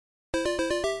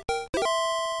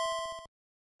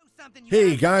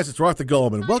Hey guys, it's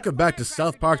RockTheGolem, and welcome back to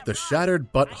South Park: The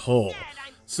Shattered Butthole.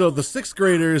 So the 6th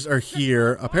graders are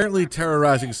here, apparently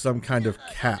terrorizing some kind of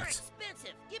cat.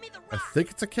 I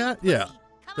think it's a cat? Yeah.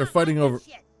 They're fighting over...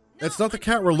 It's not the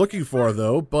cat we're looking for,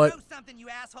 though, but...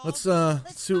 Let's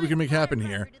see what we can make happen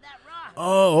here.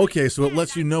 Oh, okay, so it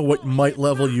lets you know what might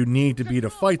level you need to be to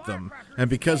fight them. And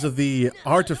because of the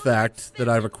artifact that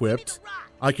I've equipped,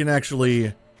 I can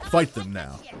actually fight them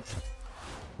now.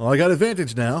 Well, I got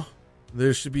advantage now.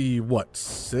 There should be, what,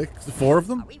 4 of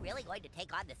them? Are we really going to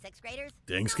take on the 6th graders?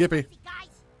 Dang Skippy.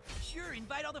 Sure,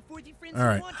 invite all the 4G friends All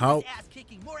right, who want how... this ass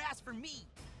kicking. More ass for me.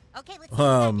 Okay, let's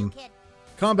see kid.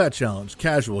 Combat challenge.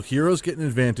 Casual. Heroes get an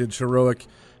advantage. Heroic.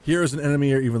 Heroes and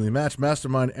enemy are evenly matched.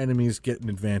 Mastermind enemies get an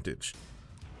advantage.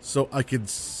 So I could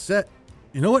set...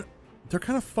 You know what? They're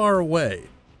kind of far away.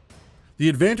 The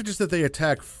advantage is that they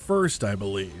attack first, I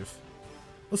believe.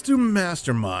 Let's do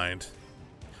Mastermind.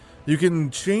 You can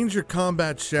change your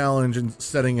combat challenge and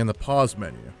setting in the pause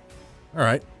menu.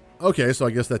 Alright. Okay, so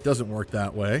I guess that doesn't work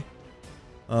that way.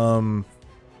 Ooh,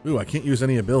 I can't use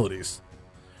any abilities.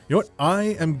 You know what? I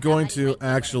am going to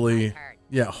actually...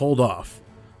 Yeah, hold off.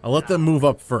 I'll let them move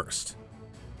up first.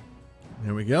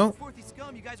 There we go.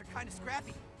 You guys are kind of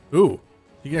scrappy. Ooh,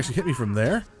 he can actually hit me from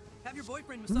there? Have your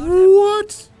boyfriend massage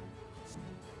What?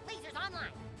 Lasers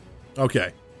online.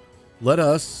 Okay.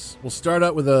 We'll start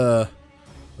out with a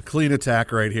clean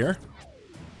attack right here.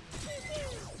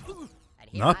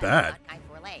 Not bad.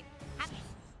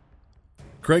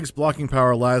 Craig's blocking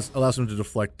power allows him to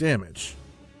deflect damage.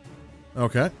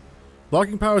 Okay.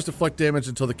 Blocking powers deflect damage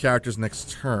until the character's next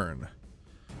turn.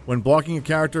 When blocking, a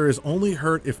character is only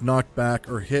hurt if knocked back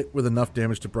or hit with enough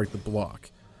damage to break the block.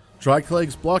 Try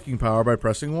Craig's blocking power by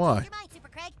pressing Y. Your mind, Super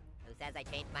Craig? Who says I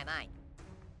changed my mind?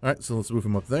 Alright, so let's move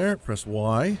him up there. Press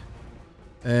Y.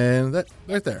 And that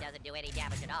right there. It doesn't do any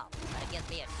damage at all, but it gives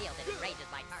me a shield that enrages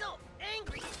my target. So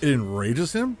angry. It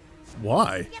enrages him?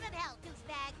 Why? Give him hell,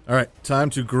 douchebag. Alright, time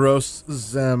to gross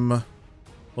them.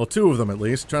 Well, 2 of them at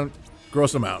least. Trying to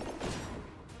gross them out.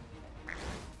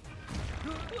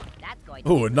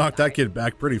 Oh, it knocked that kid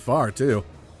back pretty far, too.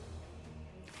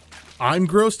 I'm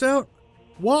grossed out?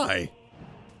 Why?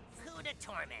 Who to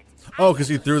torment? Oh, because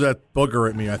he threw that booger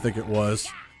at me, I think it was.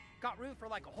 Got room for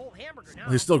like a whole hamburger now.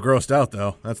 He's still grossed out,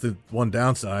 though. That's the one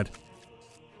downside.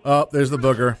 Oh, there's the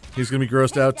booger. He's going to be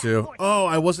grossed out, too. Oh,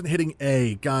 I wasn't hitting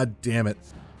A. God damn it.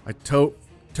 I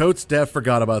totes deaf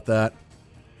forgot about that.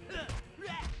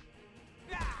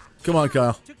 Come on,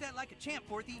 Kyle. Took that like a champ,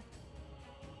 Forthy.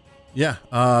 Yeah,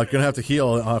 gonna have to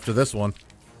heal after this one.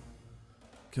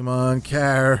 Come on,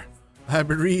 Car. I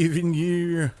believe in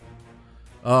you.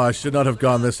 Oh, I should not have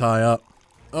gone this high up.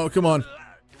 Oh, come on.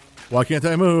 Why can't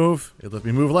I move? It let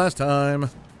me move last time.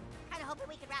 Kinda hoping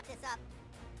we could wrap this up.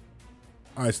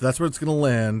 Alright, so that's where it's gonna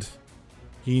land.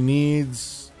 He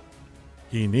needs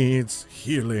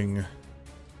healing.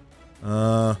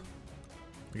 I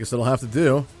guess that'll have to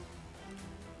do.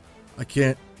 I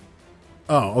can't...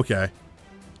 Oh, okay.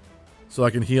 So I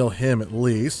can heal him at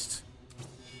least.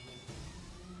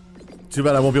 Too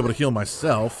bad I won't be able to heal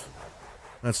myself.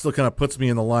 That still kind of puts me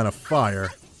in the line of fire.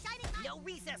 No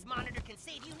recess monitor can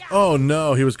save you now. Oh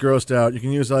no, he was grossed out. You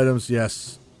can use items,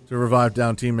 yes, to revive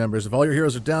down team members. If all your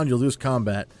heroes are down, you'll lose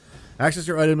combat. Access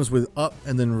your items with up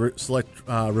and then select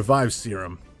revive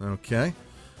serum. Okay.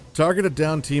 Target a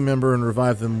down team member and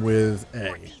revive them with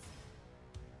A.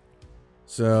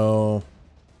 So,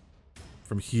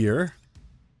 from here...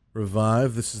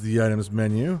 Revive. This is the items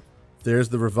menu. There's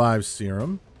the revive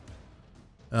serum.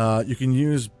 You can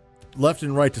use left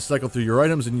and right to cycle through your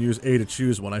items and use A to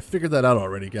choose one. I figured that out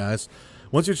already, guys.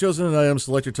 Once you've chosen an item,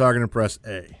 select your target and press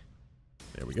A.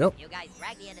 There we go. You guys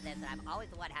drag me into this and I'm always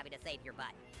the one having to save your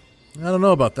butt. I don't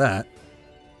know about that.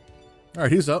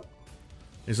 Alright, he's up.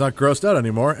 He's not grossed out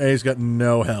anymore. A's got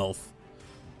no health.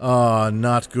 Ah,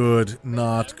 not good.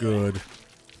 Not good.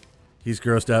 He's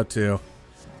grossed out too.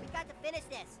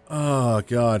 Oh,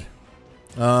 God.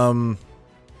 I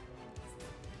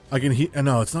can heal...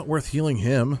 No, it's not worth healing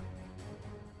him.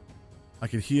 I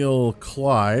can heal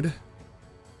Clyde.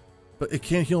 But it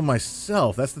can't heal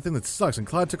myself. That's the thing that sucks. And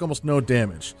Clyde took almost no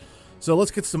damage. So let's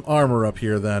get some armor up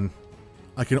here, then.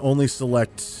 I can only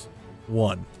select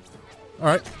one.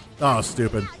 Alright. Oh,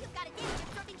 stupid.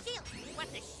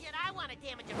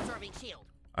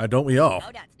 Don't we all?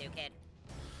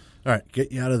 Alright,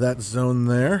 get you out of that zone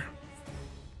there.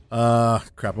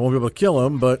 Crap, I won't be able to kill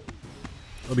him, but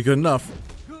it'll be good enough.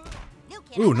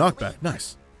 Ooh, knockback,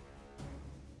 nice.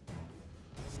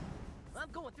 I'm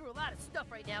going through a lot of stuff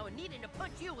right now, and needing to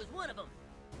punch you was one of them.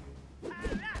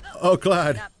 Oh,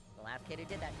 Clyde. The last kid who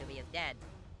did that to me is dead.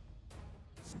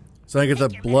 So I get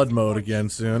that blood mode again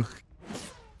soon.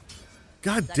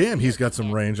 God damn, he's got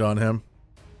some range on him.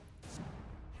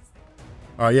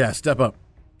 Alright, yeah, step up.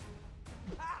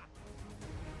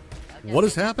 What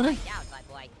is happening?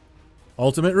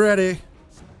 Ultimate ready.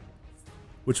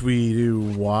 Which we do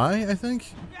Y, I think?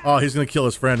 Oh, he's gonna kill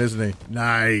his friend, isn't he?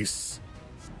 Nice.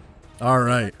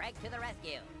 Alright.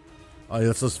 Oh,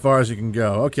 that's as far as you can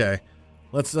go. Okay.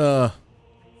 Let's do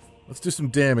some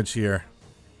damage here.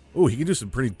 Ooh, he can do some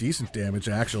pretty decent damage,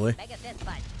 actually.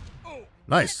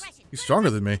 Nice. He's stronger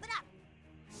than me.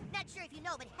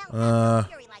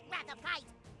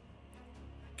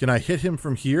 Can I hit him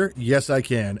from here? Yes, I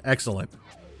can. Excellent.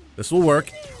 This will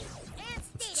work.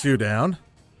 That's 2 down.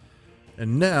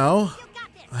 And now,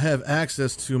 I have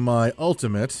access to my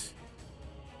ultimate.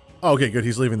 Oh, okay, good.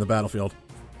 He's leaving the battlefield.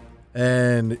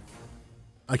 And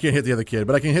I can't hit the other kid,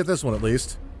 but I can hit this one at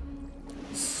least.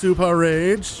 Super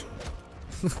Rage.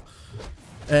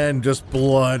 And just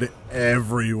blood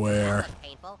everywhere.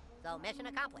 Painful, so mission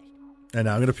accomplished. And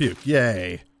now I'm gonna puke.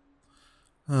 Yay.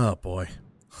 Oh boy.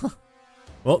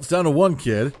 Well, it's down to 1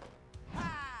 kid. You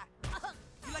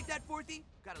like that, Forthy?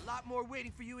 Got a lot more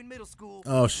waiting for you in middle school.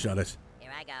 Oh, shut it.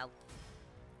 Here I go.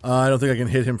 I don't think I can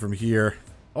hit him from here.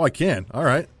 Oh, I can.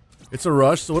 Alright. It's a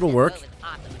rush, so it'll work.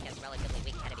 Awesome against relatively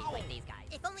weak enemies like these guys.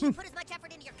 If only you put as much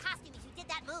effort into your costume as you did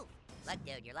that move. Look,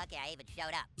 dude, you're lucky I even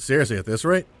showed up. Seriously, at this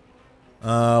rate?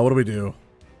 What do we do?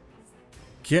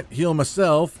 Can't heal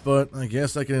myself, but I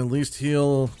guess I can at least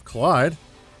heal Clyde.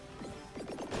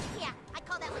 Yeah, I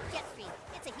call that one jet stream.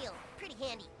 It's a heal. Pretty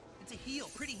handy. It's a heal,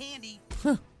 pretty handy.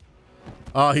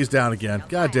 Oh, he's down again.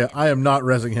 God damn, I am not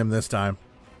rezzing him this time.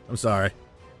 I'm sorry.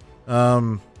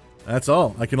 That's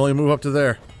all. I can only move up to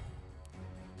there.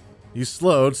 He's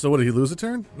slowed, so what, did he lose a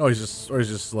turn? No, he's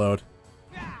just slowed.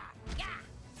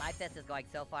 My fist is going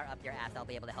so far up your ass, I'll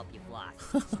be able to help you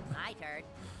floss. My turn.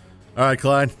 Alright,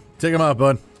 Clyde. Take him out,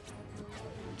 bud.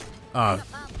 Are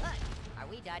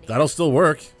we done here? That'll still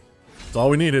work. That's all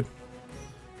we needed.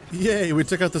 Yay, we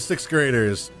took out the 6th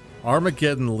graders.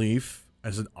 Armageddon Leaf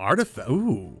as an artifact.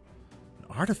 Ooh. An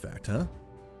artifact, huh?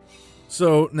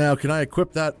 So, now, can I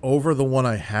equip that over the one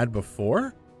I had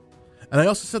before? And I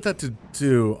also set that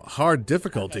to hard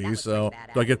difficulty, Okay, so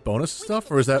do I get bonus stuff,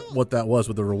 or is that what that was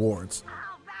with the rewards? All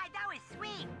right, that was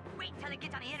sweet. Wait until it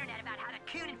gets on the internet about how the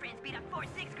Coon and friends beat up 4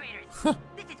 6th graders.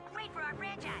 This is great for our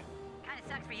franchise. Kind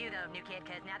of sucks for you, though, new kid,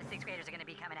 because now the 6th graders are going to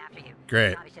be coming after you.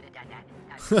 Great. Probably should have done that.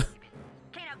 That was stupid.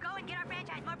 Okay, now go and get our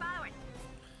franchise more followers.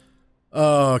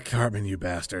 Oh, Cartman, you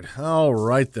bastard.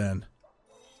 Alright then.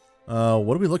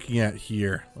 What are we looking at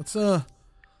here? Let's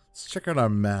check out our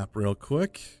map real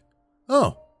quick.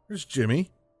 Oh, there's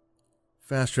Jimmy.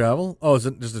 Fast travel. Oh, is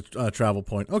it just a travel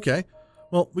point? Okay.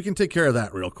 Well, we can take care of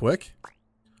that real quick.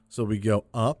 So we go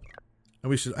up. And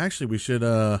we should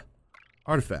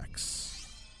artifacts.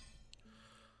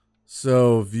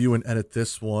 So view and edit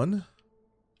this one.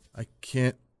 I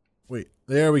can't, wait,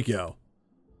 there we go.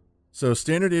 So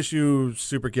standard issue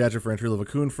super gadget for entry level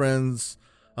Coon Friends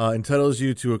entitles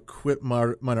you to equip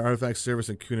minor artifact service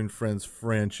in Coon and Friends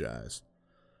franchise.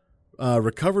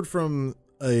 Recovered from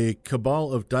a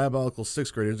cabal of diabolical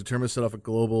 6th graders determined to set off a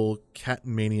global cat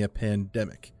mania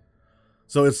pandemic.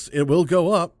 So it will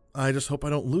go up. I just hope I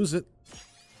don't lose it.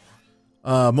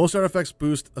 Most artifacts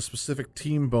boost a specific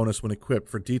team bonus when equipped.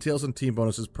 For details on team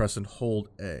bonuses, press and hold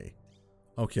A.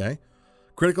 Okay.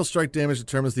 Critical strike damage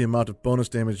determines the amount of bonus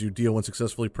damage you deal when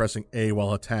successfully pressing A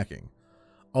while attacking.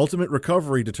 Ultimate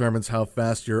recovery determines how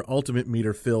fast your ultimate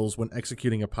meter fills when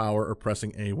executing a power or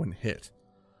pressing A when hit.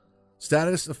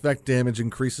 Status effect damage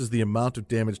increases the amount of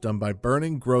damage done by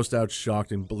burning, grossed out,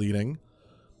 shocked, and bleeding.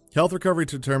 Health recovery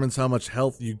determines how much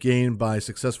health you gain by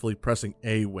successfully pressing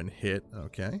A when hit.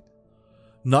 Okay.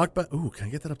 Knockback. Ooh, can I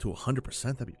get that up to 100%?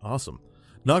 That'd be awesome.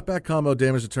 Knockback combo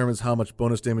damage determines how much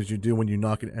bonus damage you do when you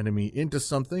knock an enemy into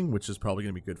something, which is probably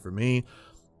going to be good for me.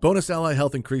 Bonus ally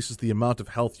health increases the amount of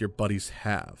health your buddies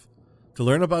have. To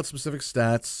learn about specific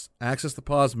stats, access the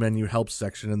pause menu help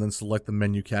section and then select the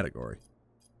menu category.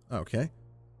 Okay.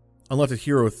 Unlocked at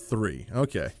Hero 3.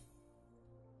 Okay.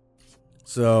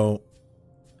 So...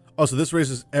 oh, so this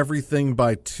raises everything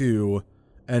by 2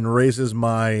 and raises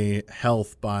my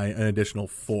health by an additional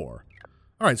 4.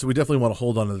 Alright, so we definitely want to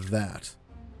hold on to that.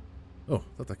 Oh,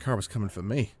 I thought that car was coming for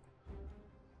me.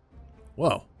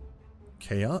 Whoa.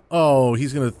 Chaos? Oh,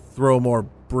 he's going to throw more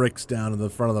bricks down in the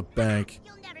front of the bank.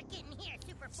 You'll never get in here,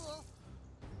 super fool.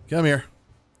 Come here.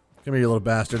 Come here, you little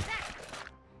bastard.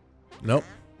 Nope.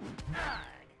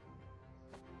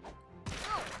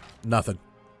 Nothing.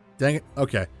 Dang it.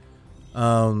 Okay.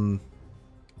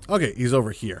 Okay, he's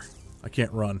over here. I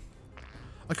can't run.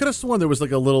 I could have sworn there was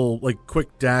like a little like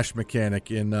quick dash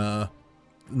mechanic in the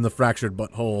fractured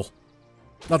butthole.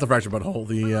 Not the fractured butthole.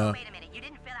 The Wait a minute. You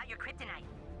didn't fill out your kryptonite.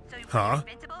 So you're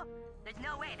invincible? There's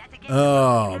no way. That's against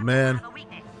Oh man. a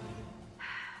weakness.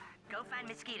 Go find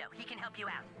Mosquito. He can help you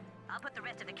out. I'll put the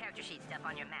rest of the character sheet stuff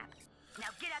on your map. Now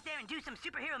get out there and do some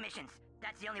superhero missions.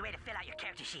 That's the only way to fill out your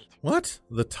character sheet. What?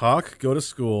 The talk, go to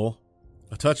school,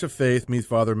 a touch of faith, meet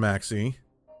Father Maxie.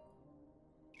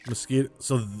 Mosquito.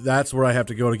 So that's where I have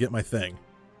to go to get my thing.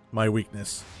 My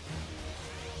weakness.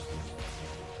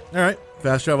 Alright.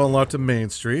 Fast travel unlocked to Main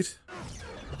Street.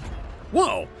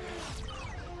 Whoa!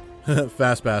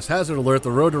 Fast pass. Hazard alert.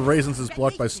 The road to Raisins is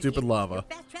blocked by stupid lava. Your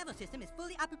fast travel system is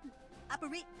fully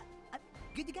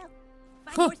good to go.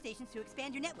 Find Huh. more stations to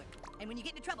expand your network. And when you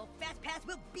get into trouble, Fast Pass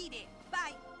will be there.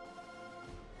 Bye.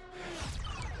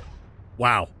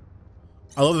 Wow.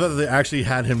 I love that they actually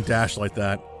had him dash like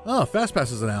that. Oh, Fast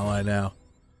Pass is an ally now.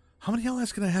 How many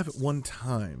allies can I have at one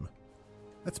time?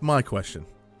 That's my question.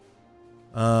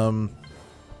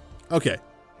 Okay.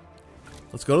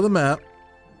 Let's go to the map.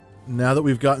 Now that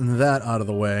we've gotten that out of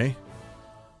the way.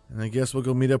 And I guess we'll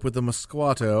go meet up with the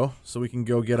Mosquito so we can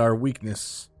go get our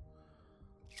weakness.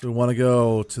 So we want to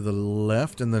go to the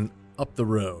left and then up the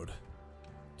road.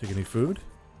 Take any food?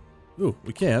 Ooh,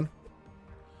 we can.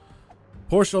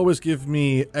 Porsche always give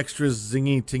me extra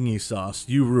zingy tingy sauce.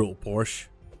 You rule, Porsche.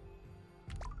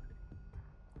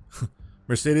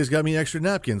 Mercedes got me extra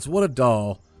napkins. What a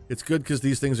doll. It's good because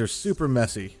these things are super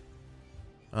messy.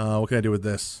 What can I do with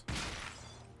this?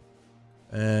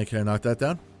 And can I knock that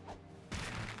down?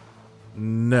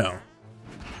 No.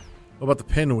 What about the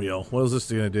pinwheel? What is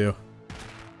this going to do?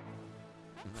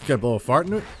 Can I blow a fart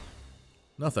into it?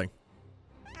 Nothing.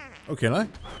 Oh, can I?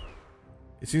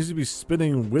 It seems to be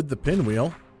spinning with the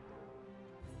pinwheel.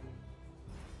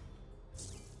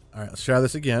 Alright, let's try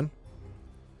this again.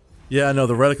 Yeah, no,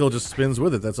 the reticle just spins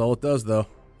with it. That's all it does, though.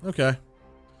 Okay.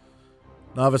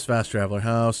 Novice fast traveler.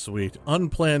 How sweet.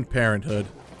 Unplanned parenthood.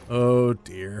 Oh,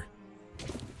 dear.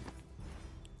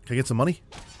 Can I get some money?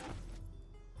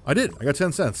 I did. I got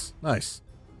 10 cents. Nice.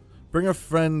 Bring a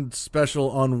friend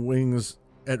special on wings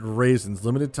at Raisins.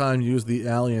 Limited time. Use the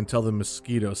alley and tell the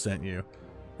Mosquito sent you.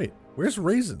 Wait, where's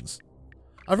Raisins?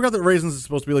 I forgot that Raisins is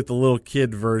supposed to be like the little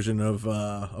kid version of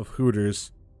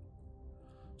Hooters.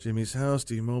 Jimmy's house,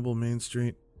 D-Mobile, Main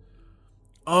Street.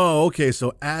 Oh, okay,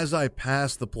 so as I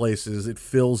pass the places, it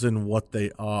fills in what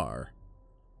they are.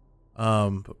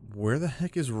 But where the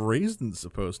heck is Raisins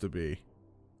supposed to be?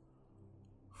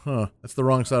 Huh, that's the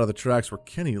wrong side of the tracks where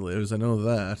Kenny lives, I know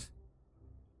that.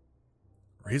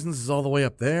 Raisins is all the way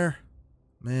up there?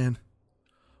 Man.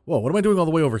 Whoa, what am I doing all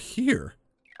the way over here?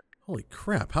 Holy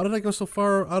crap, how did I go so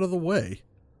far out of the way?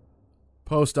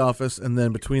 Post office, and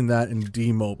then between that and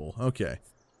D-Mobile. Okay.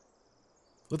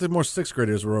 Looked like more 6th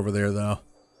graders were over there, though.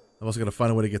 I was going to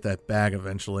find a way to get that bag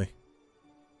eventually.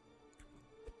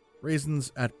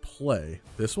 Raisins at play.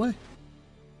 This way?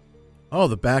 Oh,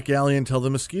 the back alley until the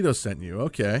Mosquito sent you.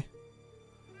 Okay.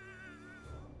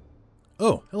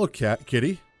 Oh, hello,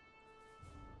 kitty.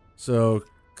 So,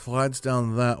 Clyde's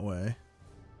down that way.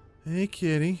 Hey,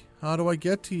 kitty. How do I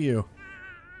get to you?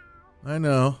 I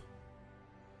know.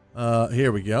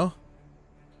 Here we go.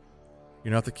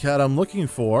 You're not the cat I'm looking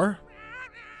for.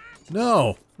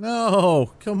 No!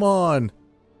 No! Come on!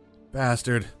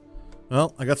 Bastard.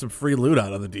 Well, I got some free loot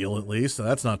out of the deal at least, so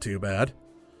that's not too bad.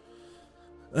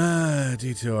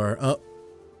 Detour. Oh.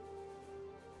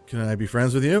 Can I be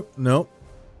friends with you? Nope.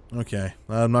 Okay.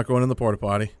 I'm not going in the porta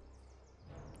potty.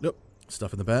 Nope.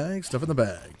 Stuff in the bag, stuff in the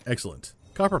bag. Excellent.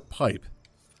 Copper pipe.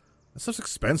 That stuff's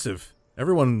expensive.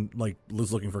 Everyone, like,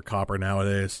 is looking for copper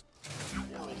nowadays. You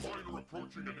are a minor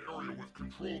approaching an area with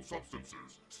controlled substances.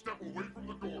 Step away from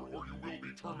the door or you will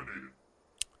be terminated.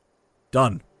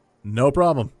 Done. No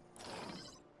problem.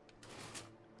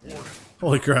 Warning.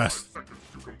 Holy crap. 5 seconds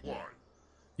to comply.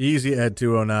 Easy, Ed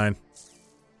 209.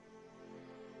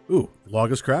 Ooh,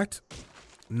 log is cracked.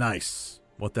 Nice.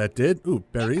 What that did? Ooh,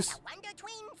 berries. The Wonder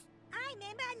Twins? I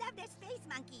remember. I love the space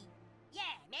monkey. Yeah,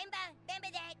 remember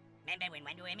that? Remember when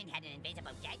Wonder Woman had an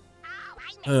invisible jet? Oh,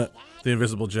 I remember that. The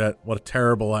invisible jet. What a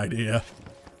terrible idea.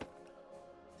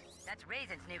 That's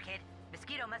Raisins, new kid.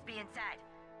 Mosquito must be inside.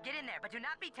 Get in there, but do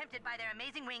not be tempted by their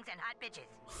amazing wings and hot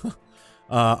bitches.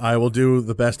 I will do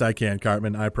the best I can,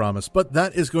 Cartman, I promise. But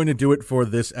that is going to do it for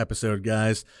this episode,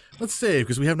 guys. Let's save,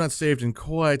 because we have not saved in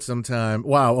quite some time.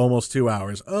 Wow, almost 2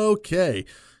 hours. Okay.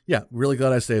 Yeah, really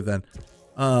glad I saved then.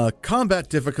 Combat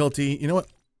difficulty, you know what?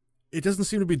 It doesn't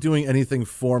seem to be doing anything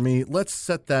for me. Let's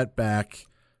set that back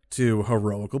to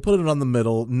heroic. We'll put it on the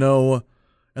middle. No.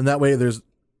 And that way there's...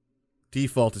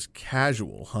 Default is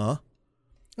casual, huh?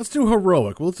 Let's do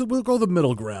heroic. We'll go the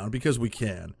middle ground because we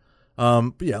can.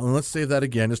 But yeah, let's save that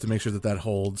again just to make sure that that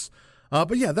holds.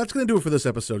 But yeah, that's going to do it for this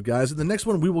episode, guys. In the next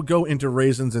one, we will go into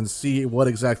Raisins and see what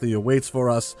exactly awaits for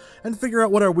us and figure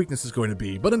out what our weakness is going to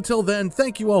be. But until then,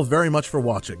 thank you all very much for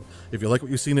watching. If you like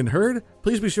what you've seen and heard,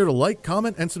 please be sure to like,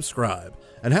 comment, and subscribe.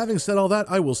 And having said all that,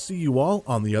 I will see you all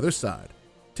on the other side.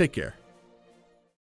 Take care.